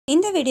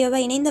இந்த வீடியோவை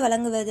இணைந்து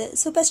வழங்குவது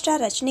சூப்பர்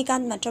ஸ்டார்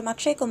ரஜினிகாந்த் மற்றும்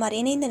அக்ஷய் குமார்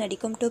இணைந்து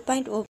நடிக்கும்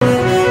 2.0.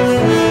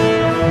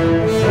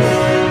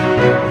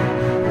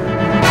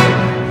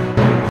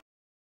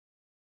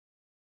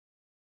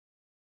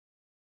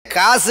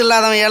 காசு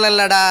இல்லாதவன் ஏழை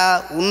இல்லடா,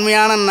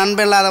 உண்மையான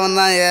நண்பன் இல்லாதவன்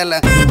தான் ஏழை.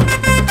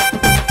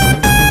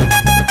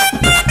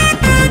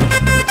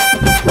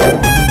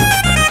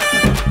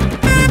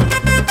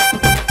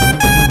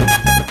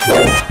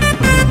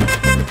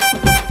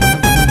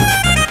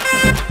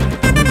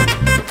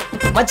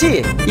 மச்சி,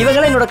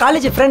 இவங்கள என்னோட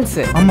காலேஜ் ஃப்ரெண்ட்ஸ்.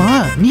 ஆமா,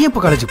 நீ எப்ப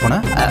காலேஜ் போன?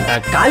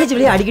 காலேஜ்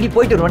வெளியே அடிக்கடி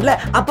போயிட்டு வருவோம்ல,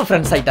 அப்ப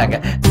ஃப்ரெண்ட்ஸ் ஆயிட்டாங்க.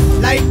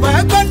 லைஃப்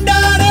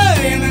கொண்டாரு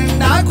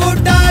என்னடா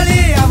கூட்டாளி,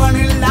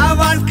 அவனில்லா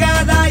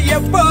வாழ்க்கைதா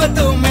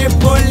எப்போதுமே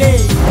போலி.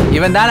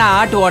 இவன் தானே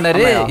ஆட்டு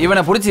ஓனர்,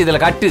 இவனை புடிச்சு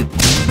இதுல கட்டு.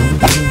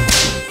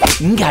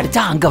 இங்க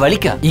அடிச்சா அங்க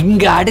வலிக்க,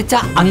 இங்க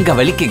அடிச்சா அங்க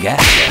வலிக்குங்க.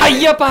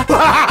 ஐயப்பா,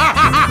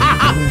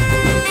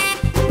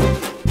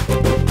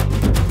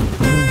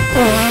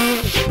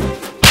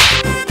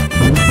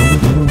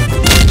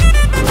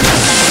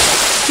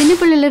 சின்ன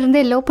பிள்ளைல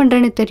இருந்தே லவ்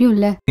பண்றேன்னு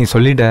தெரியும்ல. நீ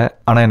சொல்லிட்ட,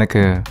 ஆனா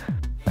எனக்கு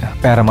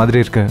வேற மாதிரி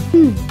இருக்கு.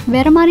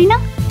 வேற மாதிரினா?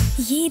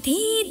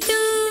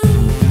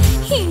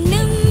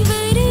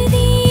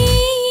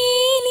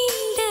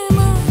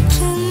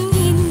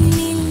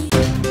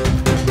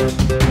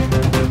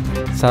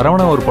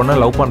 சரவண ஒரு பொண்ணை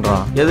லவ்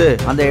பண்றான். எது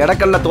அந்த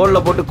இடக்கல்ல தோல்ல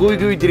போட்டு கூவி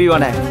கூவி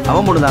திரிவானே,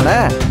 அவன் பொண்ணு தானே?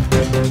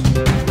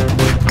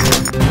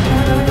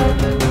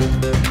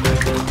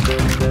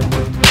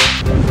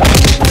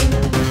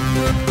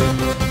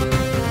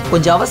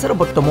 கொஞ்சம்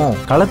அவசரப்பட்டோமோ?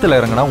 களத்துல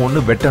இறங்கினா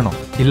ஒண்ணு வெட்டணும்,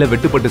 இல்ல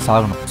வெட்டுப்பட்டு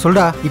சாகணும்.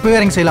 சொல்டா, இப்பவே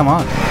இறங்கி செய்யலாமா?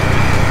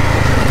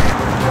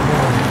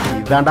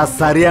 இதாண்டா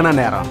சரியான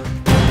நேரம்.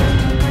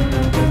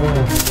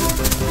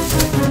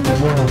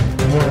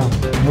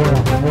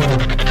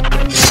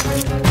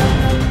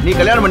 நீ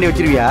கல்யாணம் பண்ணி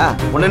வச்சிருவியா?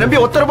 உன்னை நம்பி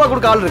 ₹1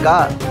 கொடுக்க ஆள் இருக்கா?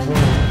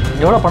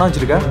 எவ்வளவு பணம்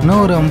வச்சிருக்க?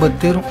 இன்னும் ஒரு 50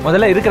 தேரும்.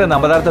 முதல்ல இருக்கிற அந்த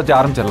 50,000 வச்சு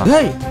ஆரம்பிச்சிடலாம்.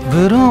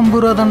 வெறும்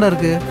 50 ரூபா தான்டா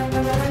இருக்கு.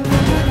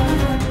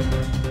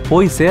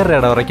 போய் சேர்ற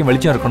இடம் வரைக்கும்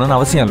வெளிச்சம் இருக்கணும்னு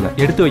அவசியம் இல்லை.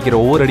 எடுத்து வைக்கிற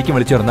ஒவ்வொரு அடிக்கும்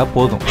வெளிச்சம் இருந்தா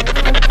போதும்.